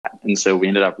And so we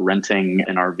ended up renting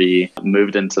an RV,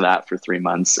 moved into that for 3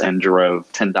 months, and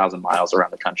drove 10,000 miles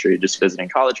around the country just visiting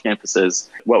college campuses.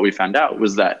 What we found out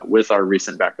was that with our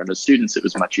recent background as students, it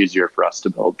was much easier for us to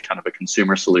build kind of a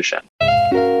consumer solution.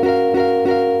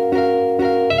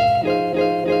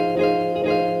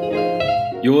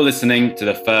 You're listening to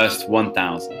The First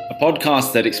 1000, a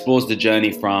podcast that explores the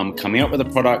journey from coming up with a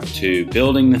product to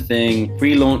building the thing,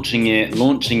 pre-launching it,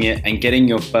 launching it, and getting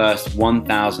your first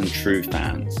 1,000 true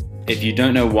fans. If you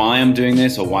don't know why I'm doing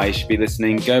this or why you should be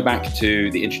listening, go back to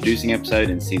the introducing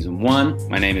episode in season 1.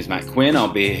 My name is Matt Quinn. I'll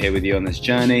be here with you on this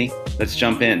journey. Let's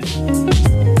jump in.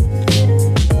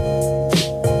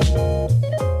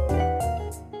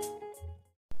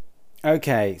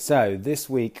 Okay, so this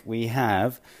week we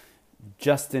have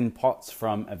Justin Potts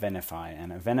from Avenify,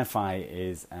 and Avenify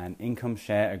is an income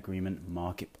share agreement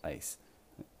marketplace.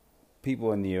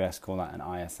 People in the US call that an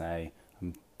ISA.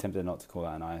 I'm tempted not to call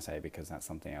that an ISA because that's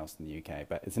something else in the UK,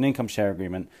 but it's an income share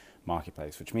agreement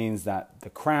marketplace, which means that the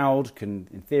crowd can,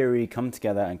 in theory, come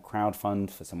together and crowdfund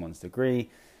for someone's degree,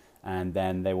 and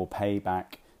then they will pay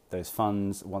back those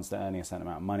funds once they're earning a certain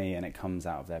amount of money, and it comes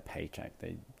out of their paycheck.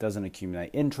 It doesn't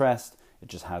accumulate interest. It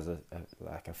just has a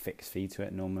fixed fee to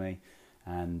it normally.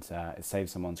 And it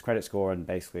saves someone's credit score and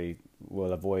basically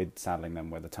will avoid saddling them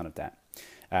with a ton of debt.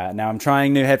 Now, I'm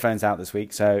trying new headphones out this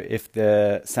week, so if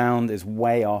the sound is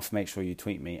way off, make sure you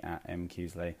tweet me at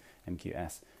mqsley,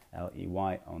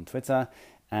 MQSLEY on Twitter.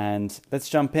 And let's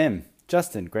jump in.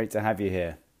 Justin, great to have you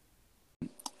here.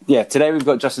 Yeah, today we've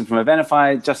got Justin from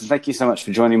Avenify. Justin, thank you so much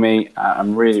for joining me.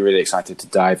 I'm really, really excited to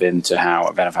dive into how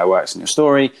Avenify works and your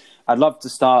story. I'd love to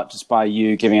start just by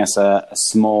you giving us a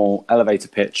small elevator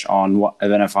pitch on what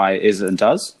Avenify is and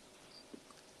does.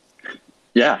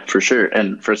 Yeah, for sure.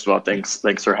 And first of all,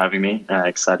 thanks for having me.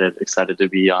 Excited to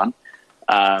be on.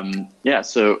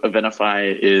 So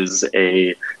Avenify is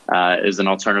an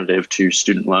alternative to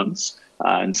student loans,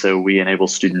 and so we enable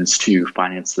students to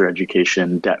finance their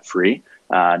education debt free,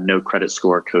 no credit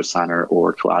score, cosigner,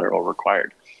 or collateral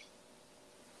required.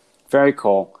 Very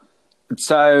cool.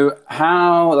 So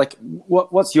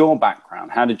what's your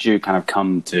background? How did you kind of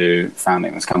come to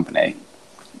founding this company?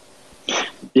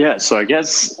 Yeah, so I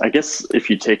guess if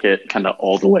you take it kind of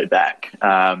all the way back,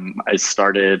 I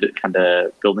started kind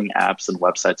of building apps and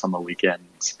websites on the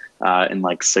weekends in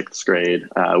like 6th grade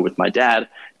with my dad.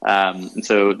 And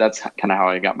so that's kind of how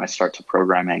I got my start to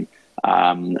programming.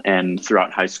 And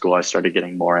throughout high school, I started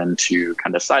getting more into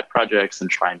kind of side projects and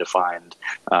trying to find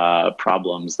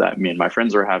problems that me and my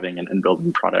friends were having and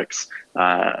building products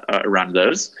around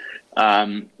those.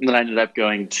 Then I ended up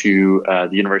going to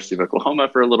the University of Oklahoma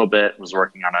for a little bit, was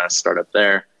working on a startup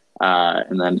there,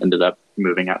 and then ended up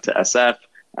moving out to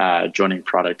SF, joining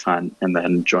Product Hunt, and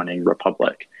then joining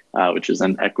Republic, which is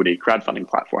an equity crowdfunding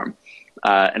platform.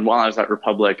 And while I was at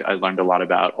Republic, I learned a lot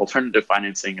about alternative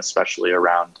financing, especially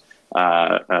around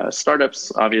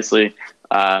startups, obviously.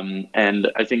 And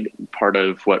I think part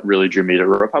of what really drew me to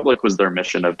Republic was their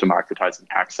mission of democratizing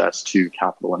access to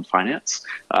capital and finance,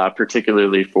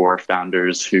 particularly for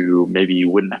founders who maybe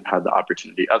wouldn't have had the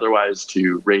opportunity otherwise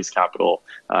to raise capital,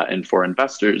 and for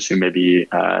investors who maybe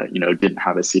didn't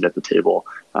have a seat at the table.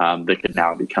 They could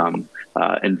now become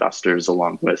investors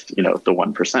along with the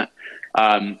 1%.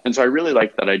 And so I really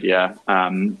liked that idea,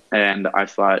 and I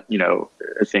thought,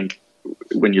 I think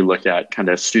when you look at kind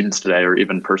of students today or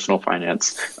even personal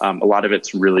finance, a lot of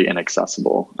it's really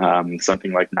inaccessible.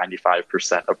 Something like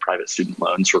 95% of private student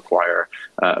loans require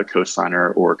a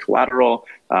cosigner or collateral.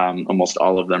 Almost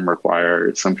all of them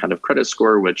require some kind of credit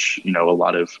score, which a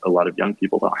lot of young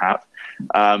people don't have.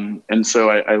 And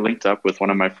so I linked up with one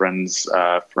of my friends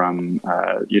from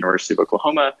University of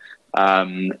Oklahoma.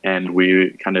 And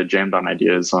we kind of jammed on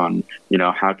ideas on,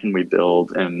 how can we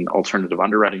build an alternative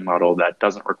underwriting model that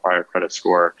doesn't require a credit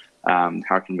score?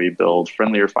 How can we build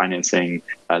friendlier financing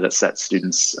that sets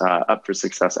students up for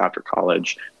success after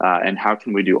college? And how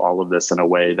can we do all of this in a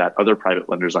way that other private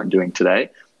lenders aren't doing today,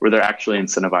 where they're actually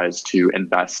incentivized to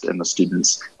invest in the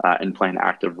students and play an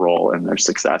active role in their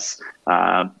success?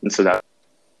 And so that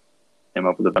came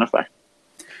up with Avenify.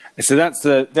 So that's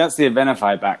the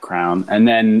Avenify background, and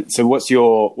then so what's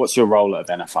your role at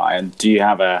Avenify, and do you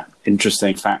have a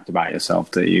interesting fact about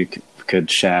yourself that you could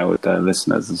share with the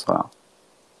listeners as well?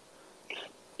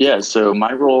 Yeah, so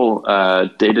my role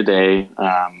day to day,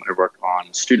 I work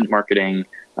on student marketing.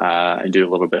 I do a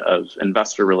little bit of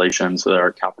investor relations with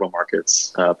our capital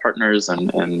markets partners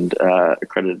and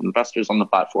accredited investors on the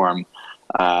platform.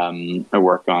 I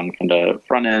work on kind of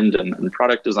front end and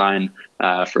product design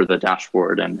for the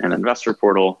dashboard and investor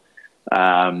portal.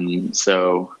 And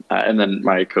then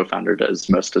my co-founder does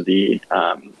most of the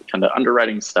kind of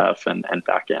underwriting stuff and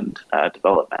back-end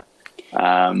development.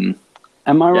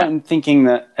 Am I right in thinking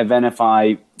that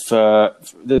Avenify, for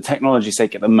the technology's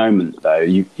sake at the moment, though,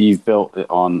 you've built it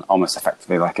on almost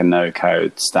effectively like a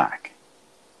no-code stack?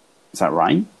 Is that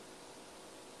right?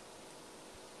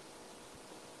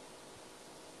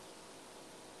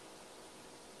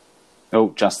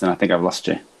 Oh, Justin, I think I've lost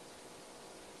you.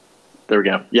 There we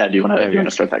go. Yeah, do you want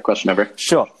to start that question over?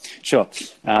 Sure.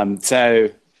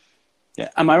 Yeah,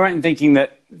 am I right in thinking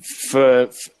that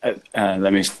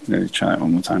let me try that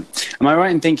one more time. Am I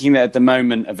right in thinking that at the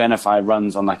moment Avenify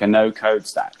runs on like a no-code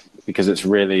stack because it's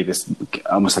really this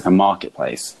almost like a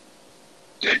marketplace?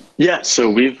 Yeah, so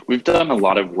we've done a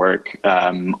lot of work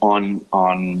on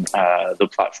the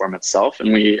platform itself,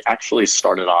 and we actually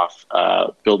started off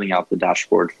building out the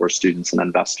dashboard for students and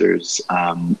investors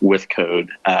with code,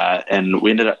 and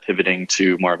we ended up pivoting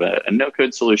to more of a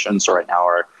no-code solution. So right now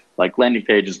our landing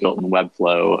page is built in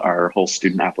Webflow. Our whole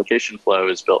student application flow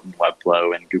is built in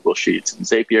Webflow and Google Sheets and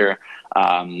Zapier.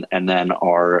 And then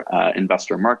our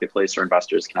investor marketplace, our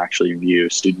investors can actually view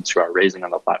students who are raising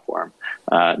on the platform.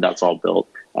 That's all built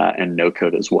in no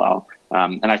code as well.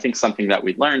 And I think something that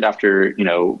we learned after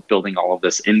building all of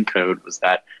this in code was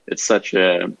that it's such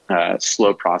a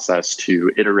slow process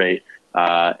to iterate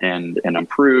and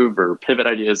improve or pivot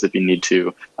ideas if you need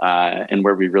to. And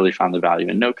where we really found the value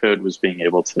in no code was being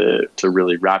able to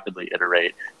really rapidly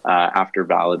iterate after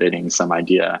validating some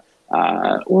idea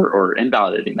or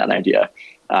invalidating that idea.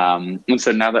 And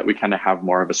so now that we kind of have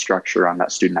more of a structure on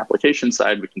that student application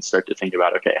side, we can start to think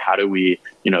about, okay, how do we,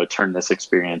 turn this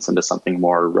experience into something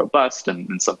more robust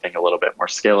and something a little bit more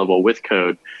scalable with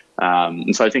code.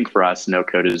 And so I think for us, no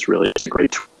code is really a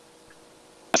great tool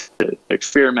to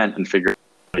experiment and figure out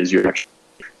what you actually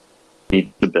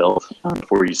need to build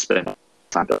before you spend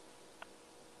time to.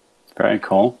 Very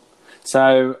cool.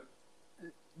 So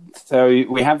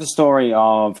we have the story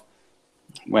of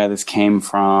where this came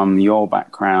from, your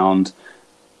background.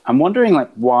 I'm wondering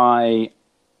why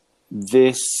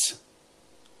this,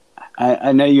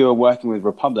 I know you were working with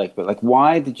Republic, but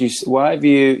why have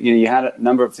you had a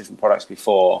number of different products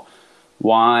before.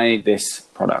 Why this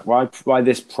product? Why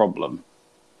this problem?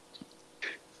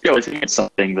 I think it's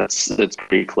something that's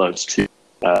pretty close to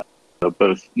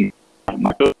both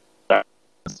my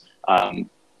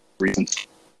reasons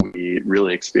we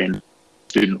really experienced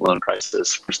student loan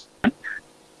crisis.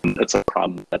 It's a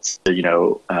problem that's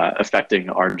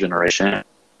affecting our generation,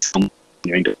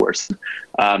 continuing to worsen.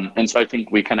 And so I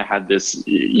think we kind of had this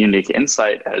unique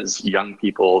insight as young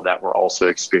people that were also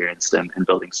experienced in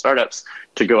building startups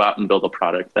to go out and build a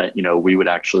product that we would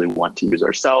actually want to use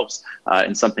ourselves,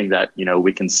 and something that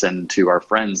we can send to our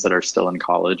friends that are still in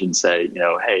college and say,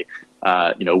 hey,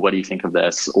 what do you think of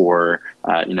this? Or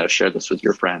share this with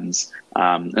your friends.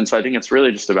 And so I think it's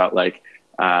really just about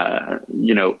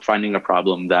finding a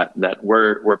problem that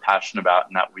we're passionate about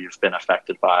and that we've been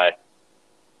affected by,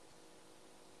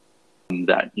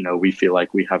 that we feel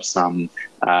like we have some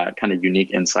kind of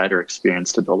unique insight or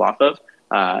experience to build off of,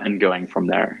 and going from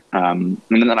there. And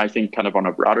then I think kind of on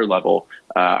a broader level,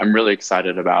 I'm really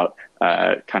excited about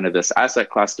kind of this asset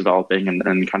class developing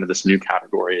and kind of this new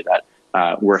category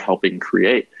that we're helping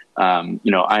create.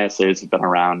 ISAs have been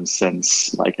around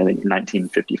since I think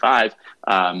 1955.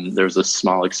 There was a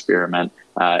small experiment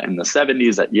in the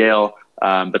 70s at Yale,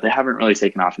 but they haven't really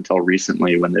taken off until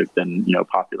recently when they've been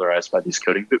popularized by these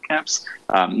coding boot camps.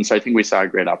 And so I think we saw a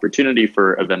great opportunity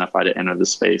for Avenify to enter the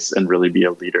space and really be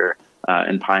a leader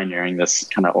in pioneering this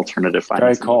kind of alternative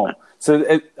finance. Very cool. Movement.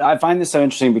 So I find this so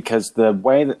interesting because the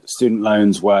way that student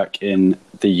loans work in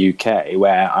the UK,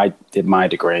 where I did my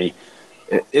degree,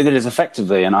 it is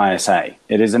effectively an ISA.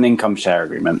 It is an income share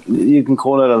agreement. You can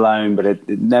call it a loan, but it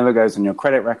never goes on your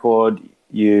credit record.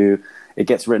 It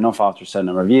gets written off after a certain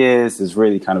number of years. There's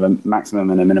really kind of a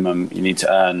maximum and a minimum you need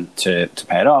to earn to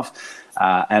pay it off.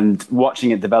 And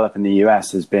watching it develop in the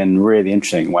US has been really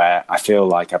interesting, where I feel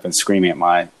like I've been screaming at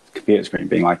my computer screen,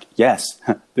 being like, yes,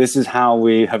 this is how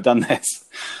we have done this.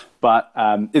 But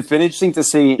it's been interesting to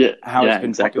see how it's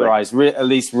been popularized, at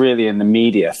least really in the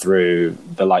media through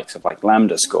the likes of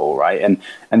Lambda School, right?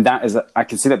 And that is, I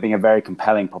can see that being a very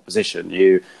compelling proposition.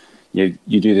 You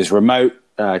do this remote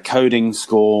coding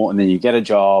school, and then you get a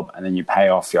job, and then you pay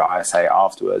off your ISA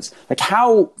afterwards.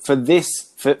 How for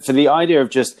the idea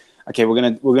of just, okay,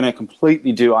 we're gonna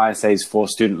completely do ISAs for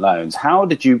student loans. How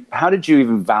did you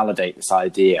even validate this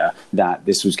idea that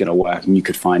this was going to work and you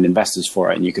could find investors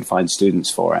for it and you could find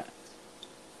students for it?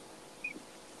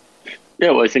 Yeah,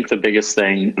 well, I think the biggest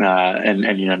thing,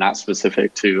 and not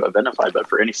specific to Avenify, but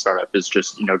for any startup, is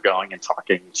just going and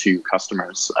talking to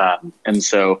customers. And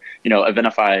so,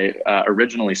 Avenify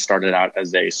originally started out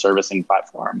as a servicing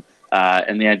platform,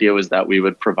 and the idea was that we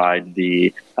would provide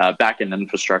the backend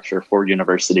infrastructure for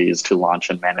universities to launch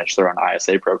and manage their own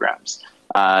ISA programs.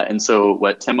 And so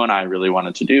what Tim and I really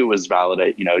wanted to do was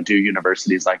validate, do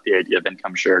universities like the idea of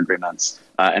income share agreements,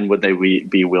 and would they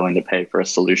be willing to pay for a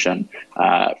solution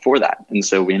for that? And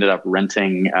so we ended up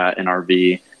renting an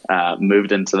RV,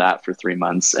 moved into that for 3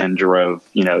 months, and drove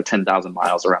 10,000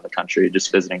 miles around the country just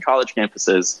visiting college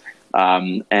campuses.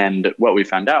 And what we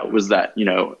found out was that,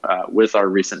 with our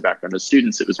recent background as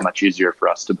students, it was much easier for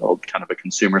us to build kind of a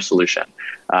consumer solution.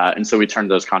 And so we turned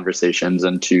those conversations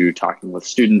into talking with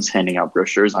students, handing out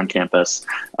brochures on campus.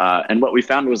 And what we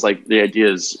found was like the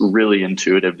idea is really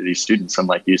intuitive to these students. And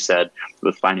like you said,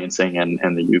 with financing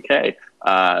in the UK,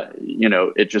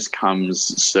 it just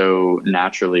comes so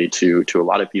naturally to a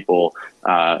lot of people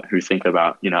who think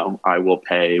about, I will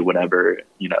pay whatever,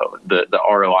 the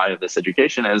ROI of this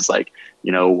education is like,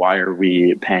 why are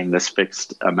we paying this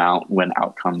fixed amount when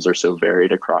outcomes are so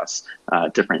varied across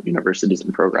different universities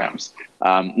and programs?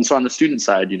 And so on the student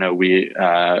side,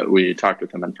 we talked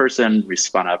with them in person. We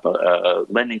spun up a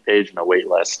landing page and a wait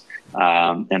list,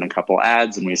 and a couple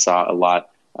ads, and we saw a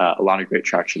lot of great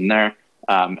traction there.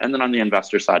 And then on the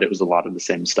investor side, it was a lot of the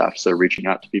same stuff. So reaching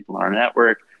out to people in our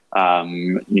network,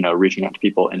 reaching out to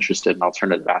people interested in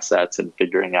alternative assets and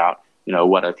figuring out,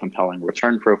 what a compelling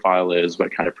return profile is,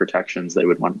 what kind of protections they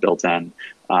would want built in.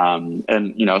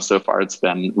 And so far it's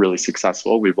been really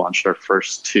successful. We've launched our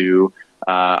first two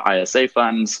ISA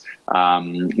funds.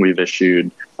 We've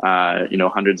issued,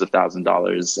 hundreds of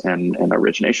 $1,000s in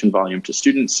origination volume to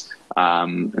students.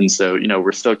 And so,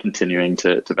 we're still continuing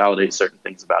to validate certain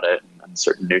things about it and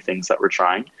certain new things that we're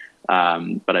trying.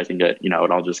 But I think that,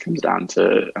 it all just comes down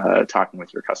to talking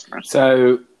with your customers.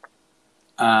 So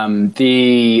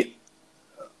the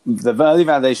early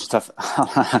validation stuff,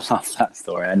 I love that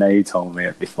story. I know you told me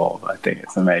it before, but I think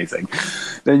it's amazing.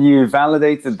 Then you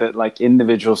validated that like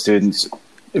individual students,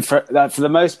 for the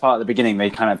most part at the beginning,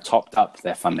 they kind of topped up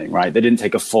their funding, right? They didn't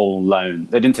take a full loan.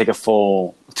 They didn't take a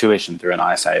full tuition through an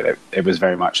ISA. It was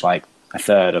very much like a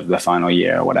third of the final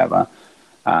year or whatever.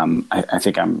 I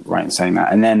think I'm right in saying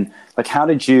that. And then like, how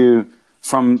did you,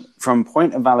 from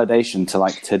point of validation to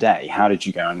like today, how did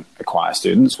you go and acquire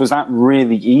students? Was that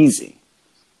really easy?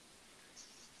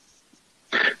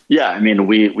 Yeah, I mean,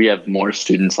 we have more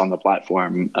students on the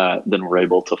platform than we're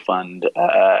able to fund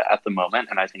at the moment,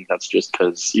 and I think that's just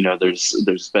because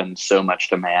there's been so much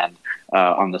demand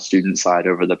on the student side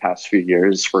over the past few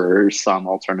years for some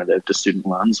alternative to student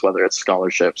loans, whether it's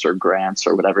scholarships or grants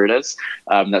or whatever it is,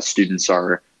 that students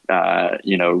are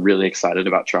really excited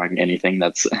about trying anything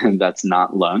that's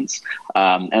not loans.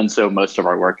 And so most of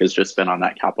our work has just been on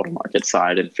that capital market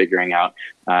side and figuring out,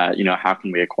 how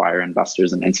can we acquire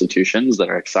investors and institutions that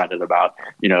are excited about,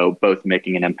 both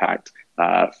making an impact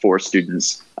for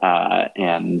students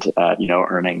and,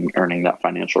 earning that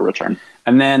financial return.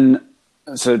 And then,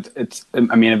 so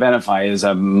Avenify is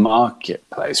a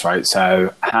marketplace, right?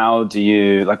 So how do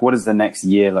you, what does the next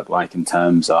year look like in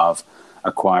terms of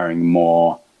acquiring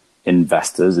more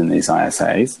investors in these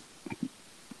ISAs?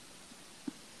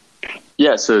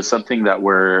 Yeah, so something that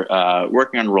we're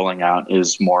working on rolling out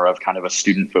is more of kind of a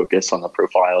student focus on the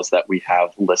profiles that we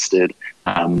have listed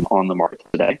on the market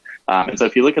today. And so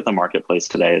if you look at the marketplace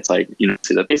today, it's like,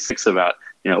 see the basics about,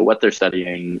 what they're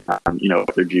studying,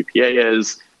 what their GPA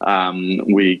is.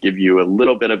 We give you a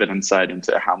little bit of an insight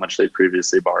into how much they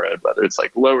previously borrowed, whether it's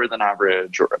like lower than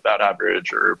average or about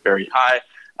average or very high.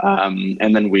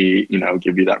 And then we,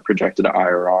 give you that projected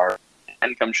IRR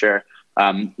income share.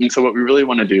 And so what we really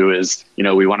want to do is,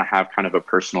 we want to have kind of a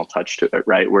personal touch to it,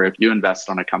 right? Where if you invest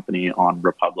on a company on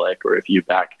Republic, or if you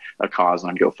back a cause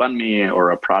on GoFundMe or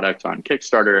a product on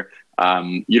Kickstarter,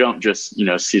 you don't just,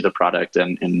 see the product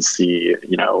and see,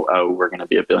 oh, we're going to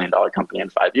be $1 billion company in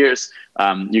 5 years.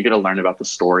 You get to learn about the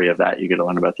story of that. You get to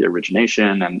learn about the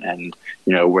origination and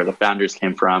where the founders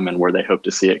came from and where they hope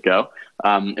to see it go.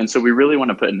 And so we really want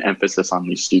to put an emphasis on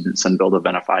these students and build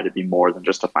Avenify to be more than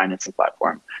just a financing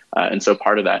platform. And so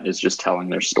part of that is just telling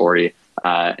their story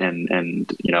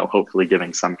and hopefully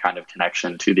giving some kind of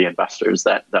connection to the investors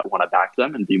that want to back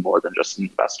them and be more than just an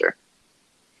investor.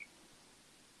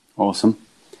 Awesome.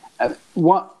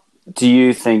 What do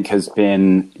you think has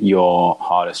been your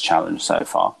hardest challenge so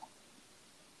far?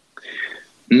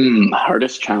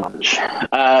 Hardest challenge.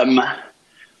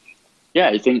 Yeah,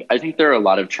 I think there are a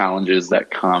lot of challenges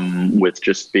that come with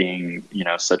just being,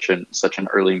 such an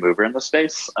early mover in the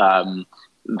space.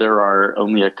 there are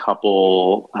only a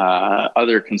couple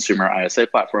other consumer ISA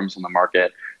platforms on the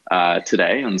market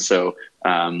today. And so,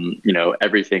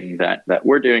 everything that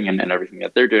we're doing and everything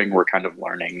that they're doing, we're kind of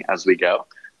learning as we go.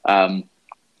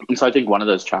 And so I think one of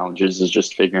those challenges is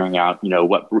just figuring out,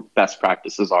 what best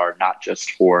practices are, not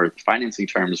just for financing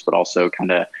terms, but also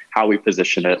kind of how we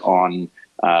position it on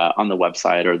the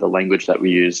website, or the language that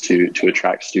we use to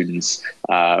attract students,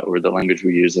 or the language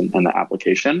we use in the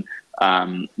application.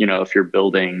 If you're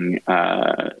building,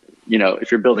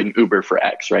 if you're building Uber for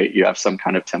X, right, you have some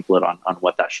kind of template on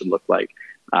what that should look like.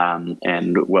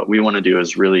 And what we want to do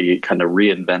is really kind of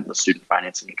reinvent the student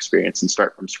financing experience and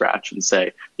start from scratch and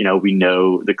say, we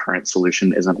know the current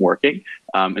solution isn't working.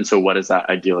 And so what does that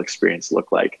ideal experience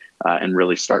look like? And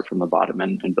really start from the bottom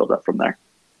and build up from there.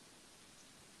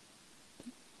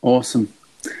 Awesome.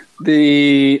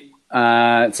 So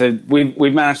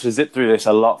we've managed to zip through this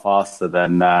a lot faster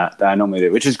than I normally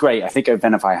do, which is great. I think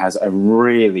Avenify has a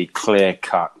really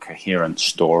clear-cut, coherent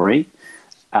story.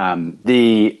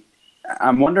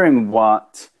 I'm wondering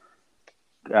what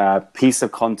piece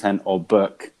of content or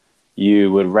book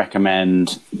you would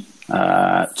recommend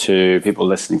to people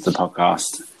listening to the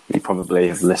podcast. You probably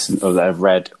have listened or have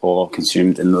read or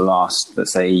consumed in the last,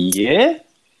 let's say, year.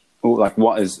 Or like,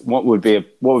 what would be a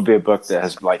book that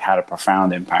has like had a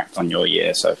profound impact on your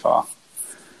year so far?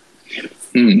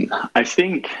 I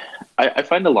think I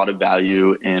find a lot of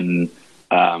value in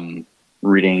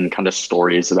reading kind of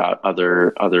stories about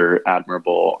other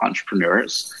admirable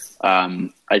entrepreneurs.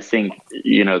 I think,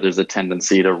 there's a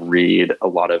tendency to read a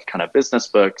lot of kind of business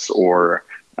books or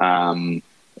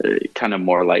kind of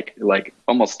more like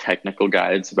almost technical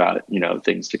guides about,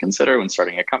 things to consider when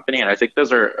starting a company. And I think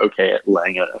those are okay at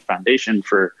laying a foundation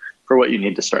for what you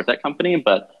need to start that company.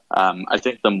 But I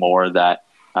think the more that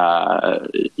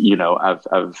I've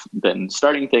been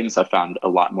starting things, I found a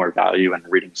lot more value in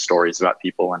reading stories about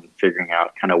people and figuring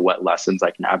out kind of what lessons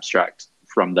I can abstract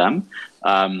from them.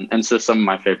 And so some of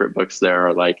my favorite books there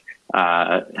are like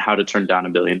How to Turn Down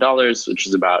 $1 Billion, which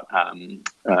is about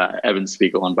Evan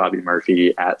Spiegel and Bobby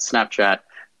Murphy at Snapchat.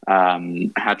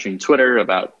 Hatching Twitter,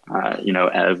 about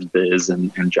Ev, Biz,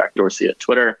 and Jack Dorsey at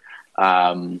Twitter.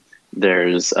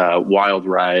 There's Wild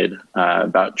Ride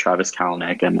about Travis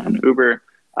Kalanick and Uber.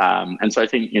 And so I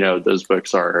think, those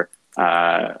books are,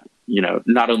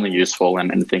 not only useful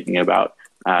in thinking about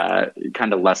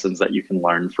kind of lessons that you can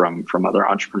learn from other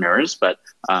entrepreneurs, but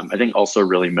I think also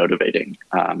really motivating.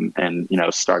 And,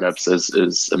 startups,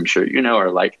 as I'm sure are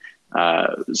like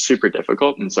super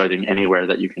difficult. And so I think anywhere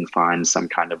that you can find some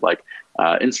kind of like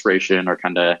inspiration or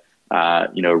kind of,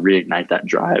 reignite that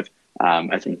drive,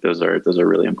 I think those are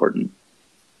really important.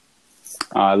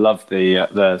 I love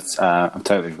I've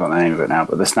totally forgotten the name of it now,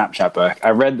 but the Snapchat book. I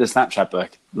read the Snapchat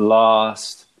book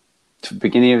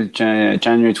beginning of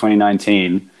January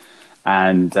 2019,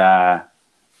 and I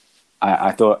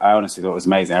honestly thought it was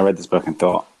amazing. I read this book and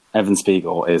thought Evan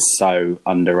Spiegel is so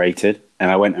underrated,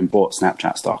 and I went and bought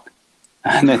Snapchat stock,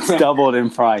 and it's doubled in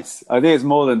price. I think it's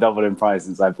more than doubled in price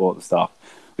since I bought the stock.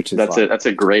 Which is that's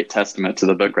a great testament to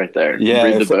the book right there. Yeah,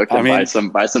 read the book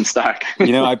and buy some stock.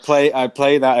 I play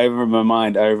that over in my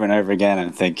mind over and over again,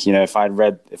 and think, if I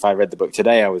read the book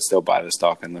today, I would still buy the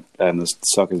stock, and the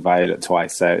stock is valued at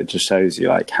twice. So it just shows you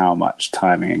like how much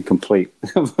timing and complete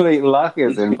luck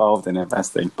is involved in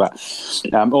investing. But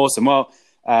awesome. Well,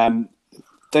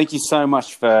 thank you so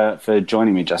much for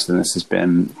joining me, Justin. This has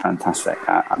been fantastic.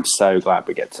 I'm so glad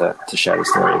we get to share the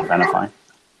story of Avenify.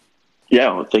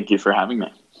 Yeah, well, thank you for having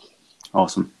me.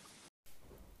 Awesome.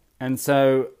 And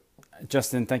so,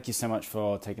 Justin, thank you so much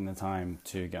for taking the time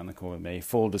to get on the call with me.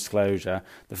 Full disclosure,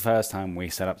 the first time we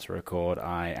set up to record,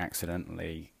 I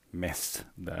accidentally missed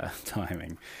the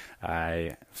timing.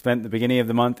 I spent the beginning of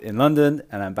the month in London,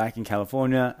 and I'm back in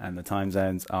California, and the time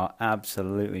zones are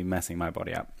absolutely messing my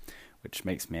body up, which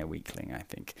makes me a weakling, I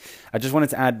think. I just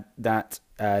wanted to add that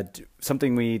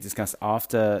something we discussed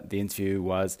after the interview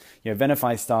was,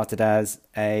 Avenify started as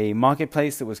a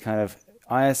marketplace that was kind of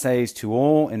ISAs to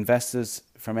all investors.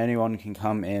 From anyone can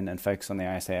come in and focus on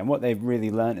the ISA. And what they've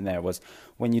really learned in there was,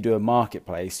 when you do a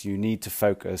marketplace, you need to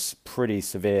focus pretty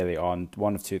severely on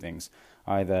one of two things,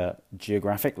 either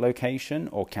geographic location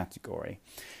or category.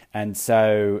 And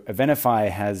so Avenify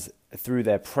has, through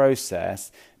their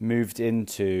process, moved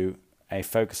into a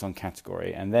focus on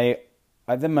category, and they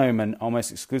at the moment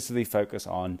almost exclusively focus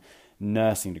on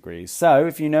nursing degrees. So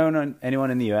if you know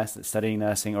anyone in the US that's studying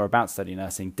nursing or about to study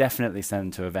nursing, definitely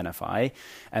send them to Avenify.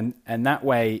 And that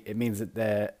way it means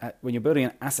that when you're building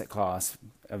an asset class,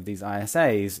 of these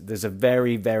ISAs, there's a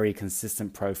very, very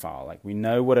consistent profile. Like we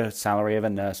know what a salary of a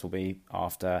nurse will be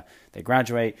after they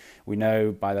graduate. We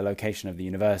know by the location of the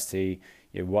university,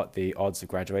 what the odds of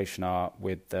graduation are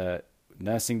with the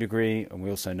nursing degree, and we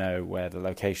also know where the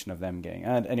location of them getting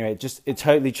earned. Anyway, it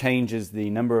totally changes the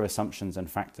number of assumptions and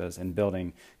factors in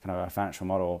building kind of a financial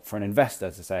model for an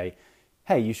investor to say,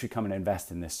 hey, you should come and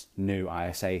invest in this new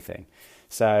ISA thing.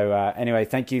 So anyway,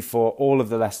 thank you for all of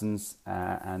the lessons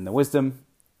and the wisdom,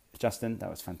 Justin. That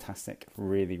was fantastic.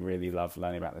 Really, really love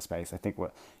learning about the space. I think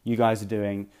what you guys are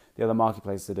doing, the other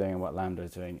marketplaces are doing, and what Lambda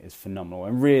is doing is phenomenal.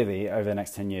 And really, over the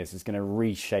next 10 years, is going to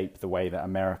reshape the way that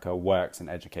America works and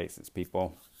educates its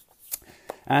people.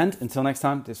 And until next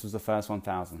time, this was the first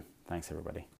 1000. Thanks, everybody.